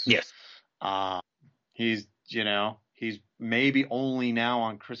problem is Yes. he's he's maybe only now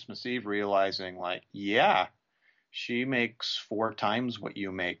on Christmas Eve realizing like, yeah, she makes 4 times what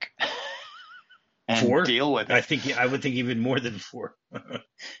you make. And 4? deal with it. I would think even more than 4.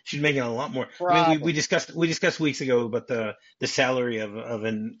 She's making a lot more. I mean, we Probably. discussed weeks ago about the salary of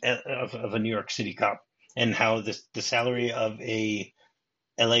a New York City cop, and how the salary of a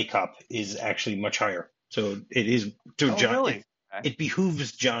LA cop is actually much higher. So it is to Oh, John. really? Okay. It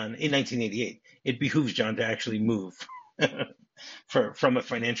behooves John in 1988. It behooves John to actually move from a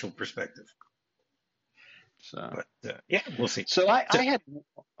financial perspective. So, But yeah, we'll see. so I had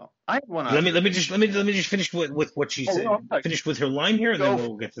one Let other. me just finish with what she said. Okay. Finish with her line here, and Go then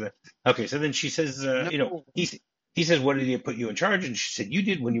we'll get to that. Okay, so then she says, No. he says, "What did he put you in charge?" And she said, "You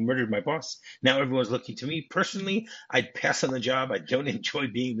did when you murdered my boss. Now everyone's looking to me personally. I'd pass on the job. I don't enjoy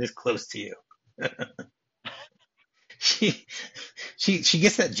being this close to you." she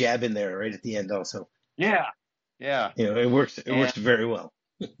gets that jab in there right at the end also. Yeah. Yeah. It works. It works very well.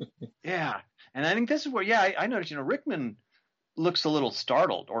 Yeah. And I think this is where, I noticed, Rickman looks a little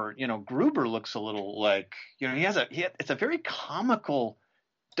startled, or, Gruber looks a little like, it's a very comical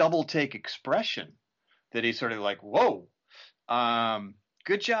double take expression that he's sort of like, whoa.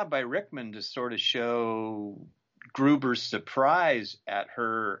 Good job by Rickman to sort of show Gruber's surprise at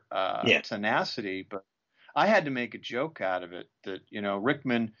her tenacity. But I had to make a joke out of it that,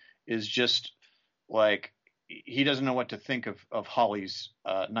 Rickman is just like, he doesn't know what to think of Holly's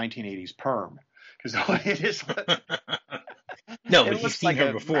 1980s perm, because it is. No, but he's seen like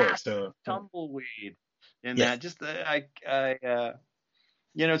her before, so tumbleweed in that. Just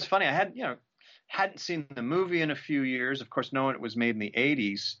it's funny. I hadn't seen the movie in a few years. Of course, knowing it was made in the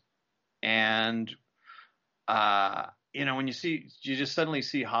 80s, and when you just suddenly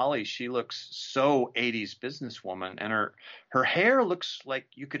see Holly, she looks so 80s businesswoman, and her hair looks like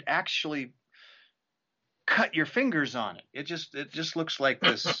you could actually cut your fingers on it. It just looks like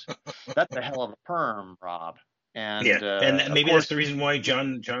this. That's a hell of a perm, Rob. And and maybe that's the reason why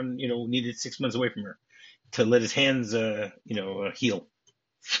John needed 6 months away from her to let his hands heal.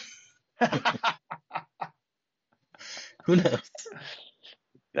 Who knows?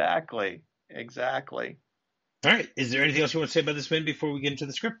 Exactly. All right. Is there anything else you want to say about this man before we get into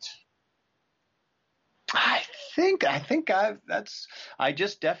the script? I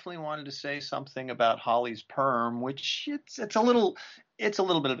just definitely wanted to say something about Holly's perm, which it's a little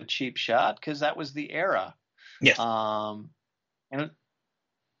bit of a cheap shot because that was the era. Yes. And it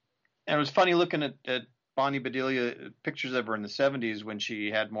was funny looking at Bonnie Bedelia pictures of her in the 70s when she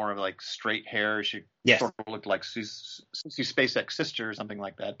had more of like straight hair. She sort of looked like Susie's SpaceX sister or something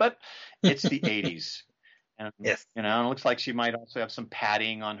like that. But it's the 80s. And, yes. It looks like she might also have some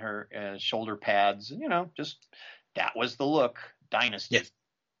padding on her shoulder pads. And, just that was the look. Dynasty. Yes.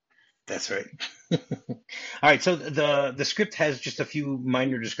 That's right. All right. So the script has just a few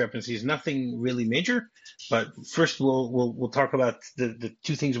minor discrepancies, nothing really major. But first, we'll talk about the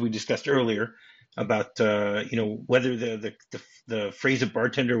two things we discussed earlier about whether the phrase of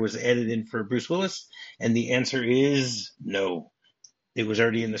bartender was added in for Bruce Willis, and the answer is no. It was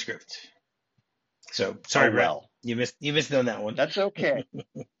already in the script. So sorry, Brett. You missed on that one. That's okay.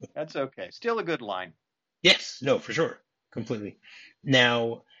 That's okay. Still a good line. Yes. No, for sure. Completely.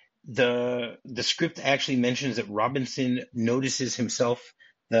 Now, the script actually mentions that Robinson notices himself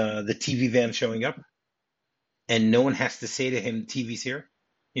the TV van showing up, and no one has to say to him, "TV's here."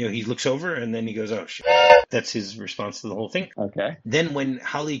 He looks over and then he goes, "Oh shit." That's his response to the whole thing. Okay. Then when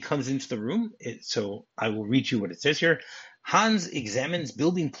Holly comes into the room, so I will read you what it says here. Hans examines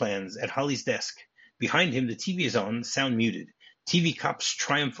building plans at Holly's desk. Behind him, the TV is on, sound muted. TV cops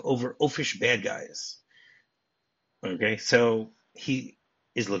triumph over oafish bad guys. Okay, so he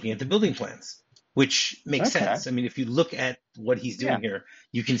is looking at the building plans, which makes sense. I mean, if you look at what he's doing here,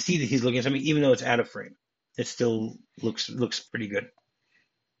 you can see that he's looking at something, even though it's out of frame. It still looks pretty good.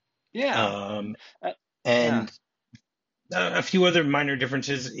 Yeah. A few other minor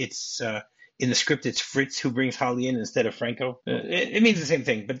differences. It's in the script, it's Fritz who brings Holly in instead of Franco. It means the same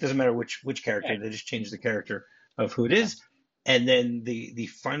thing, but it doesn't matter which character. They just change the character of who it is. And then the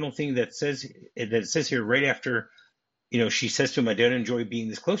final thing that says here right after, she says to him, "I don't enjoy being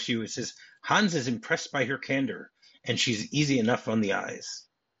this close to you." It says Hans is impressed by her candor, and she's easy enough on the eyes.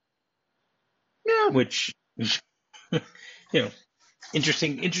 Yeah. Which,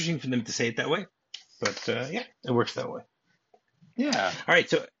 interesting for them to say it that way. But it works that way. Yeah. All right.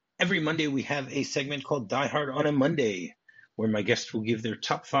 So every Monday we have a segment called Die Hard on a Monday, where my guests will give their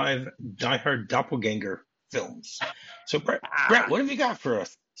top 5 Die Hard doppelganger films. So, Brett, what have you got for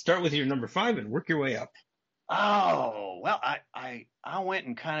us? Start with your number 5 and work your way up. Oh, well, I went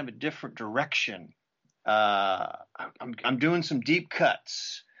in kind of a different direction. I'm doing some deep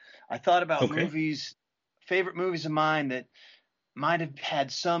cuts. I thought about Okay. favorite movies of mine that might have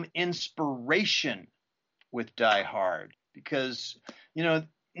had some inspiration with Die Hard, because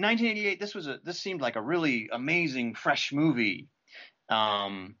 1988, this seemed like a really amazing fresh movie.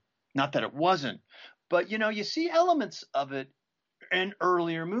 Not that it wasn't, but you see elements of it in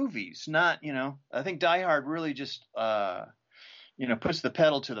earlier movies. Not, I think Die Hard really just puts the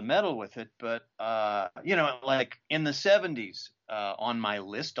pedal to the metal with it. But like in the 70s, on my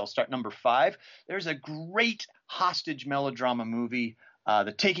list, I'll start number 5. There's a great hostage melodrama movie,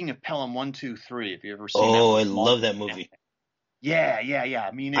 The Taking of Pelham 123. Have you ever seen that? Oh, I love that movie. Yeah.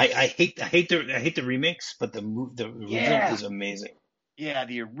 I mean, I hate the remakes, but the original yeah, is amazing. yeah,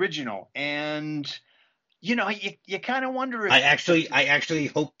 the original. And you kind of wonder I if actually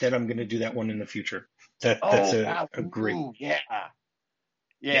hope that I'm going to do that one in the future. That's oh wow, a great. ooh, yeah,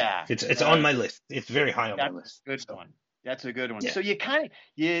 Yeah, yeah. it's on my list. It's very high on my That's list. a good So one. That's a good one. yeah. So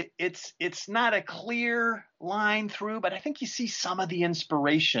it's not a clear line through, but I think you see some of the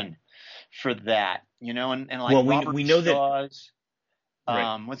inspiration for that, and like Well, Robert we know that, Shaw's,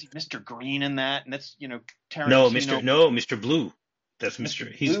 right? was he Mr. Green in that? And that's, No, Tarantino, Mr. Blue. That's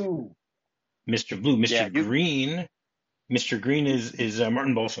Mr. He's Blue. Mr. Blue. Yeah, Mr. Green is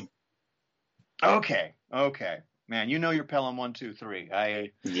Martin Balsam. okay. Man, your Pelham 123.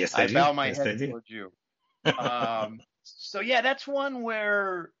 Yes, I I do. bow my Yes, head I do. towards you. So yeah, that's one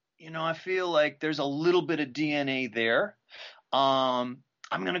where, I feel like there's a little bit of DNA there. I'm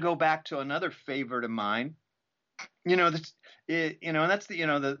going to go back to another favorite of mine. And that's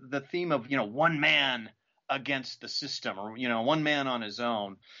the theme of, one man against the system, or, one man on his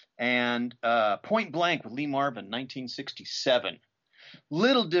own. And Point Blank with Lee Marvin, 1967.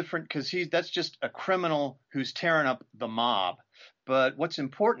 Little different because that's just a criminal who's tearing up the mob. But what's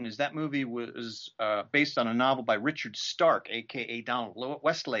important is that movie was based on a novel by Richard Stark, a.k.a. Donald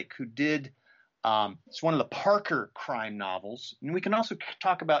Westlake, who did it's one of the Parker crime novels. And we can also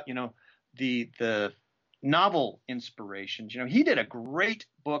talk about, the novel inspirations. He did a great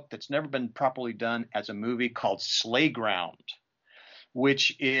book that's never been properly done as a movie called Slayground,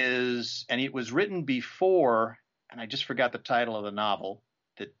 and it was written before, and I just forgot the title of the novel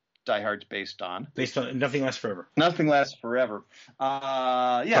that Die Hard's based on. Based on Nothing Lasts Forever. Nothing Lasts Forever.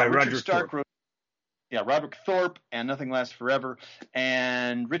 By Richard Roderick Stark Thorpe. wrote. Yeah, Roderick Thorpe and Nothing Lasts Forever.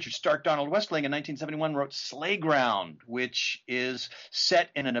 And Richard Stark, Donald Westlake in 1971 wrote Slayground, which is set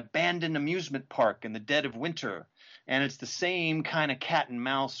in an abandoned amusement park in the dead of winter. And it's the same kind of cat and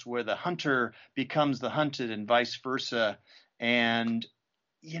mouse where the hunter becomes the hunted and vice versa. And,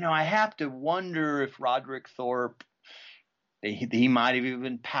 I have to wonder if Roderick Thorpe, he might have even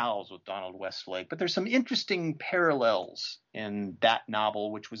been pals with Donald Westlake. But there's some interesting parallels in that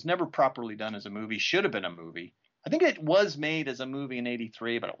novel, which was never properly done as a movie, should have been a movie. I think it was made as a movie in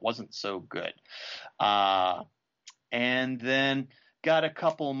 83, but it wasn't so good. And then got a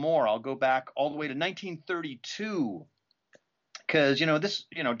couple more. I'll go back all the way to 1932. Because,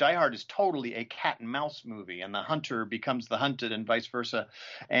 Die Hard is totally a cat and mouse movie, and the hunter becomes the hunted and vice versa.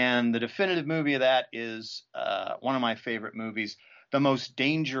 And the definitive movie of that is one of my favorite movies, The Most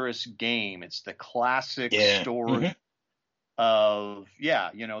Dangerous Game. It's the classic story of,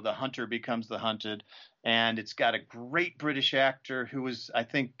 the hunter becomes the hunted. And it's got a great British actor who was, I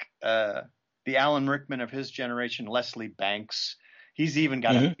think, the Alan Rickman of his generation, Leslie Banks. He's even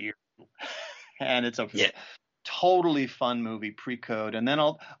got a beard. And it's a totally fun movie, pre-code. And then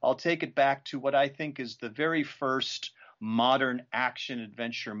I'll take it back to what I think is the very first modern action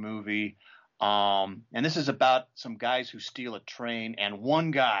adventure movie. And this is about some guys who steal a train and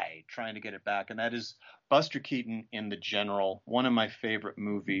one guy trying to get it back. And that is Buster Keaton in The General, one of my favorite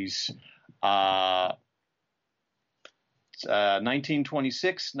movies.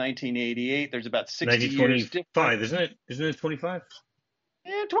 1926, 1988. There's about 60 years. 1925, isn't it? Isn't it 25?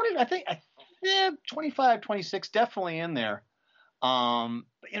 Yeah, 20. I think. 25, 26, definitely in there. But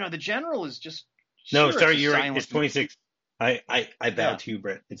The General is just no. sure, Sorry, you're right. It's 26. Movie. I bow to you,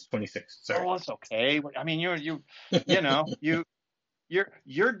 Brett. It's 26. Sorry. Oh, it's okay. I mean, your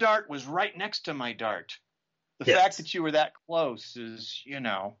dart was right next to my dart. The fact that you were that close is,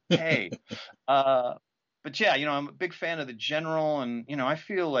 hey. But yeah, I'm a big fan of The General, and I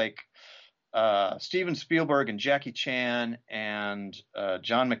feel like Steven Spielberg and Jackie Chan and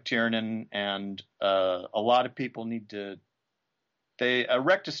John McTiernan and a lot of people need to they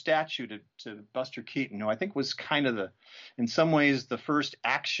erect a statue to Buster Keaton, who I think was kind of in some ways, the first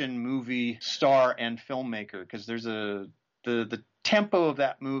action movie star and filmmaker, because there's the tempo of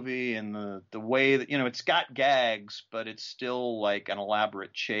that movie and the way that, it's got gags, but it's still like an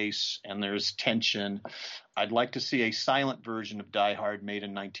elaborate chase and there's tension. I'd like to see a silent version of Die Hard made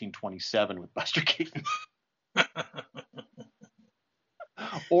in 1927 with Buster Keaton.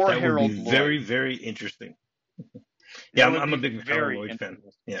 Or that Harold would be Lloyd. very, very interesting. Yeah, I'm a big Harold Lloyd fan.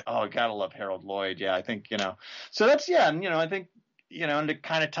 Yeah. Oh, gotta love Harold Lloyd. Yeah, I think, so that's, and, I think, and to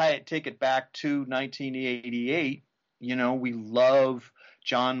kind of take it back to 1988, we love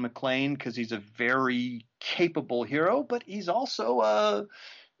John McClane because he's a very capable hero, but he's also,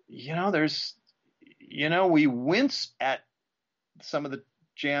 we wince at some of the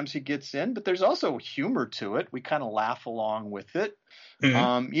jams he gets in, but there's also humor to it. We kind of laugh along with it.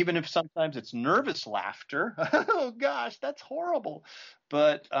 Mm-hmm. Even if sometimes it's nervous laughter. Oh gosh, that's horrible.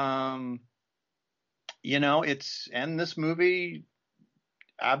 But, and this movie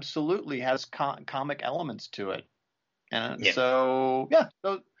absolutely has comic elements to it. And so,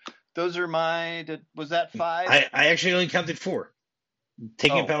 those are was that 5? I actually only counted 4.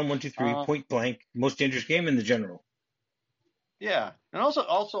 Taking Pelham 1, 2, 3, Point Blank, Most Dangerous Game, and The General. Yeah. And also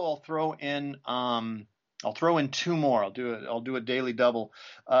I'll throw in 2 more. I'll do a daily double.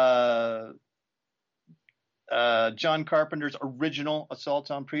 John Carpenter's original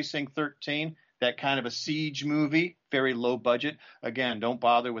Assault on Precinct 13, that kind of a siege movie, very low budget. Again, don't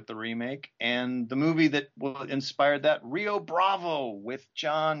bother with the remake. And the movie that inspired that, Rio Bravo, with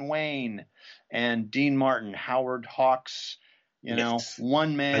John Wayne and Dean Martin, Howard Hawks,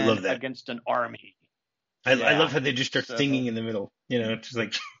 one man against an army. I love how they just start singing in the middle. Just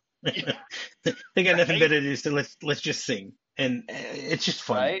like they got nothing better to do, so let's just sing, and it's just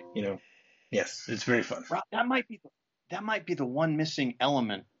fun. Right? Yes, it's very fun. That might be the one missing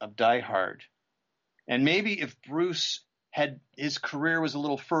element of Die Hard, and maybe if Bruce had his career was a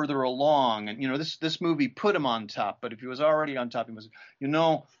little further along, and this movie put him on top, but if he was already on top, he was,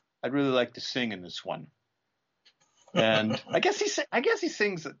 I'd really like to sing in this one, and I guess he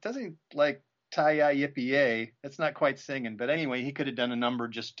sings. Doesn't he, like? Tie-yi yippee-yay. That's not quite singing, but anyway, he could have done a number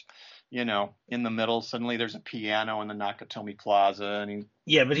just, in the middle. Suddenly there's a piano in the Nakatomi Plaza, and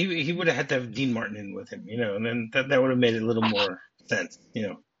but he would have had to have Dean Martin in with him, and then that would have made it a little more sense,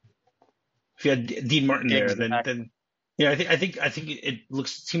 If you had Dean Martin there, then I think it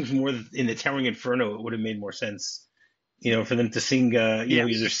seems more in the Towering Inferno, it would have made more sense, for them to sing,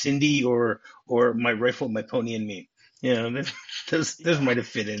 either Cindy or My Rifle, My Pony, and Me. Those might have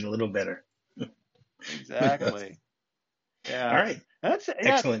fit in a little better. Exactly. Yeah. All right. That's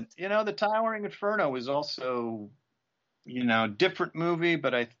excellent. The Towering Inferno was also, different movie,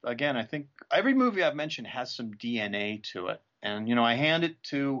 but I think every movie I've mentioned has some DNA to it. And, I hand it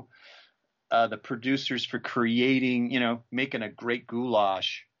to the producers for creating, making a great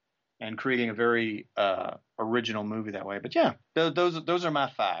Goulash and creating a very original movie that way. But yeah, those are my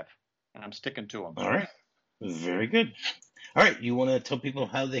 5, and I'm sticking to them. All right. Very good. All right, you want to tell people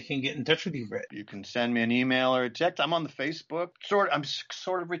how they can get in touch with you, Brett? You can send me an email or a text. I'm on the Facebook. I'm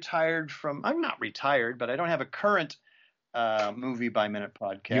sort of retired from. I'm not retired, but I don't have a current Movie by Minute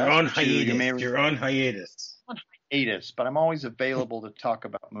podcast. You're on hiatus. You're on hiatus. On hiatus, but I'm always available to talk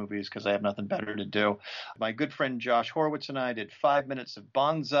about movies because I have nothing better to do. My good friend Josh Horowitz and I did 5 Minutes of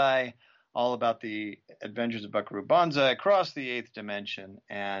Banzai, all about the adventures of Buckaroo Banzai across the 8th dimension,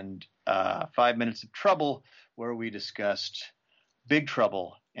 and 5 Minutes of Trouble, where we discussed Big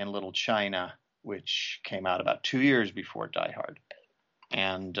Trouble in Little China, which came out about 2 years before Die Hard.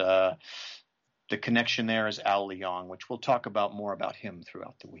 And the connection there is Al Leong, which we'll talk about more about him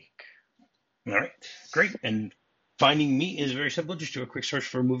throughout the week. All right, great. And finding me is very simple. Just do a quick search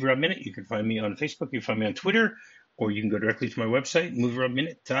for MovieRob Minute. You can find me on Facebook. You can find me on Twitter. Or you can go directly to my website,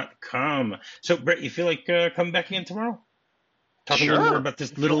 MovieRobMinute.com. So, Brett, you feel like coming back again tomorrow? Talking a little more about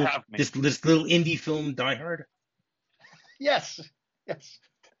this little indie film, Die Hard? Yes.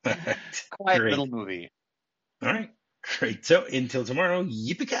 Quiet little movie. All right, great. So, until tomorrow,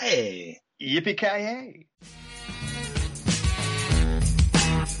 yippee-ki-yay. Yippee-ki-yay.